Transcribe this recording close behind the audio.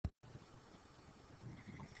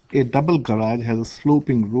A double garage has a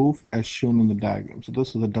sloping roof as shown in the diagram. So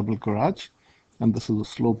this is a double garage and this is a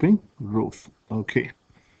sloping roof. Okay.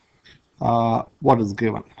 What is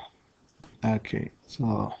given? Okay,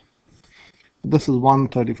 so this is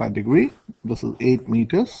 135 degree, this is 8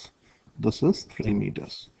 meters, this is 3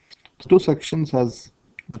 meters. The two sections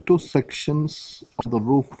of the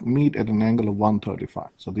roof meet at an angle of 135.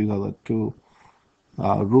 So these are the two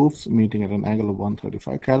roofs meeting at an angle of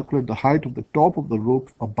 135. Calculate the height of the top of the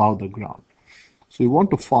roof above the ground. So you want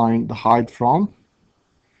to find the height from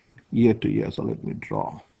year to year. So let me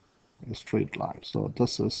draw a straight line. So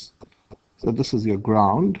this is your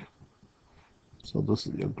ground. So this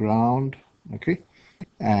is your ground. Okay,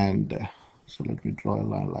 and so let me draw a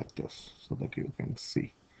line like this so that you can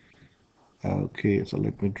see. Okay, so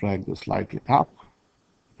let me drag this slightly up.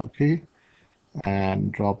 Okay,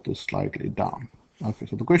 and drop this slightly down. Okay,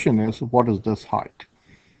 so the question is, what is this height?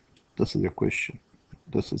 This is your question.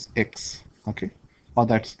 This is x. Okay, or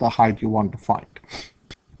that's the height you want to find.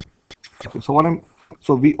 Okay,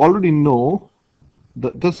 so we already know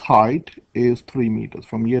that this height is 3 meters.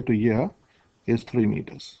 From year to year is 3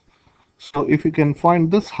 meters. So if you can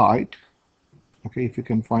find this height, okay, if you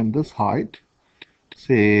can find this height,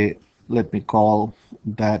 say, let me call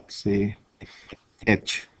that, say,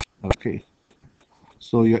 h. Okay,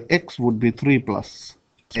 so your x would be 3 plus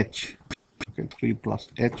h. Okay, 3 plus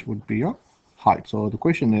h would be your height. So the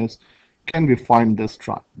question is, can we find this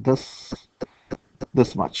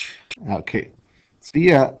much? Okay, so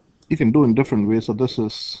yeah, you can do in different ways. So this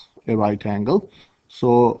is a right angle.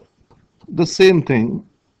 So the same thing,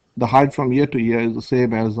 the height from year to year is the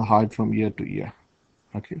same as the height from year to year.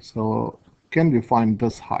 Okay, so can we find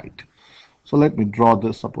this height? So let me draw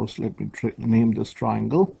this. Suppose let me name this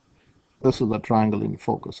triangle. This is the triangle in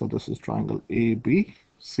focus. So this is triangle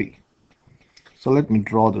ABC. So let me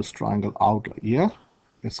draw this triangle out here,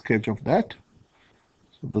 a sketch of that.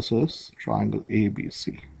 So this is triangle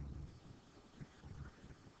ABC.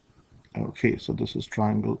 Okay, so this is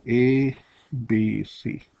triangle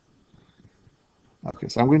ABC. Okay,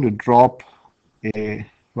 so I'm going to drop a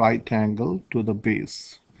right angle to the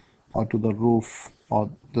base or to the roof, or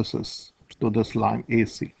this is to this line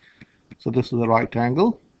AC. So this is the right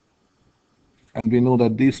angle, and we know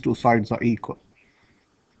that these two sides are equal.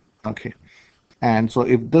 Okay, and so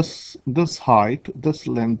if this height, this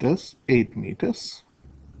length is 8 meters,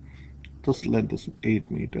 this length is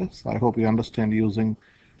 8 meters. I hope you understand using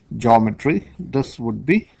geometry. This would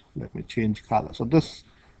be, let me change color. So this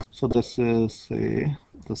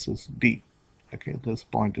is D. Okay, this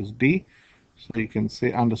point is D. So you can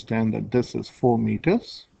say, understand that this is 4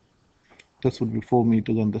 meters. This would be 4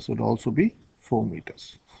 meters, and this would also be 4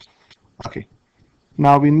 meters. Okay,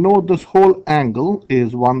 now we know this whole angle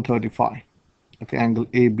is 135. Okay, angle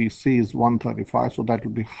ABC is 135, so that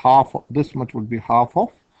would be half of this much, would be half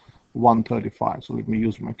of 135. So let me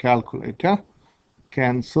use my calculator.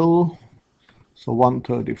 Cancel. So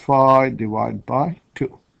 135 divided by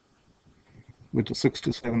 2, which is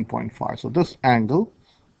 67.5. So this angle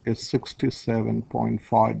is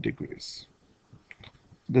 67.5 degrees.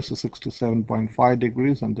 This is 67.5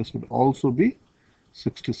 degrees, and this would also be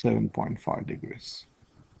 67.5 degrees.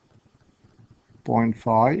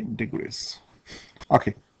 0.5 degrees.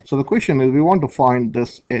 Okay, so the question is, we want to find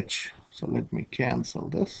this h. So let me cancel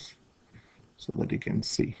this so that you can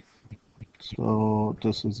see. So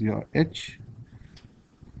this is your h,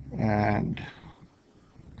 and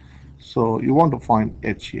so you want to find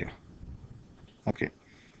h here. Okay,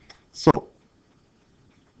 so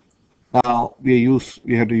now we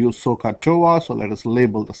have to use sohcahtoa. So let us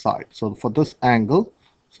label the side. So for this angle,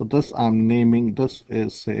 so this I'm naming, this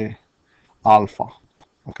is say alpha.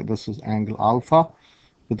 Okay, this is angle alpha.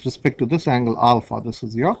 With respect to this angle alpha, this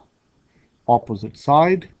is your opposite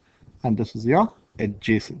side, and this is your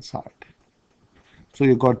adjacent side. So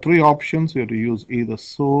you've got three options. You have to use either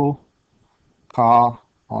sohcah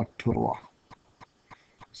or toa.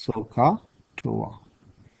 Sohcahtoa.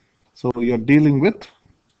 So you're dealing with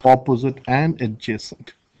opposite and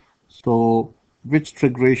adjacent. So which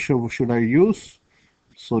trig ratio should I use?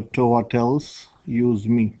 So toa tells use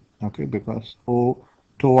me. Okay, because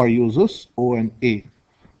toa uses O and A.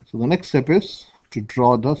 So the next step is to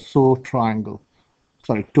draw the toa triangle.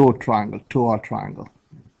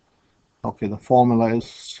 Okay, the formula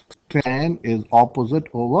is tan is opposite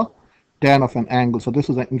over tan of an angle. So this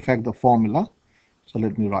is in fact the formula. So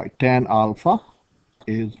let me write tan alpha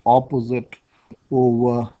is opposite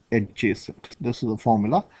over adjacent. This is the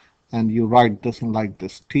formula, and you write this in like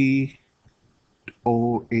this: TOA.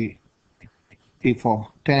 A for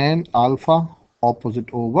tan alpha, opposite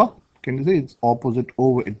over. Can you see it's opposite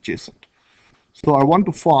over adjacent? So I want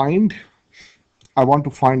to find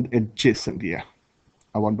adjacent here.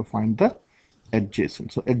 I want to find the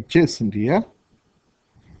adjacent. So adjacent here.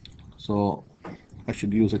 So I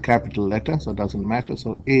should use a capital letter, so it doesn't matter.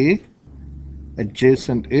 So A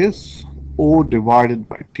adjacent is O divided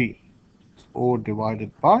by T. O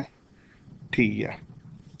divided by T here.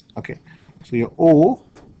 Okay. So your O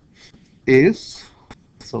is,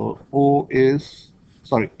 so O is,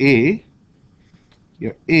 sorry, A,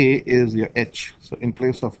 your A is your H. So in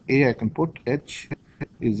place of A, I can put H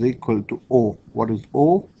is equal to O. What is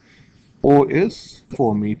O? O is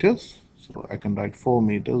 4 meters. So I can write 4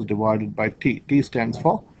 meters divided by T. T stands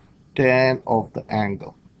for tan of the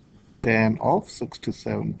angle. Tan of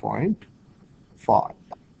 67.5.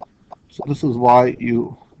 So this is why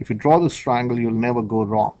if you draw this triangle, you'll never go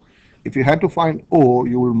wrong. If you had to find O,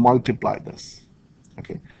 you will multiply this.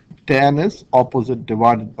 Okay. Tan is opposite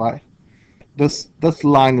divided by this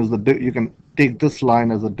line is you can take this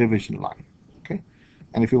line as a division line. Okay.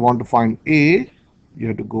 And if you want to find A, you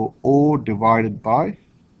have to go O divided by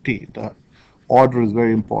T. The order is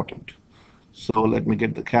very important. So let me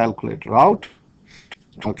get the calculator out.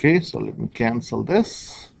 Okay, so let me cancel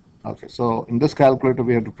this. Okay, so in this calculator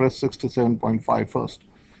we have to press 67.5 first.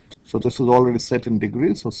 So this is already set in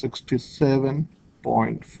degrees. So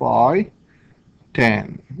 67.5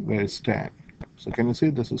 tan. Where is tan? So can you see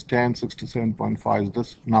this is tan 67.5 is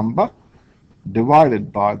this number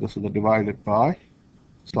divided by, this is the divided by,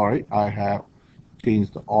 sorry, I have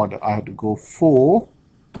changed the order. I have to go 4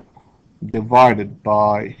 divided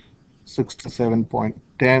by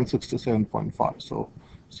 67.5. So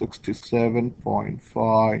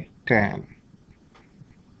 67.5 tan.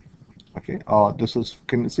 Okay, this is,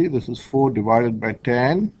 can you see this is 4 divided by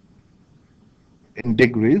 10 in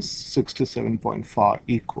degrees, 67.5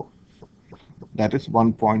 equal. That is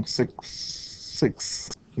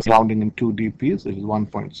 1.66. Rounding in 2 dps, it is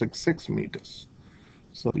 1.66 meters.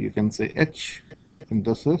 So you can say H, and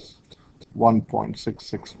this is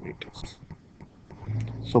 1.66 meters.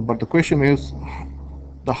 So, but the question is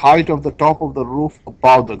the height of the top of the roof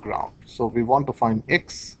above the ground. So we want to find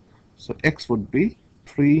X. So X would be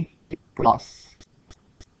 3 plus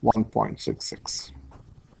 1.66.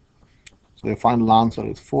 So your final answer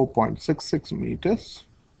is 4.66 meters.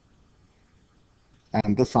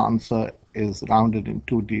 And this answer is rounded in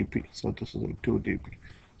 2 dp. So this is in 2 dp.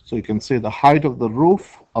 So you can say the height of the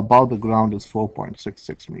roof above the ground is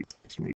 4.66 meters.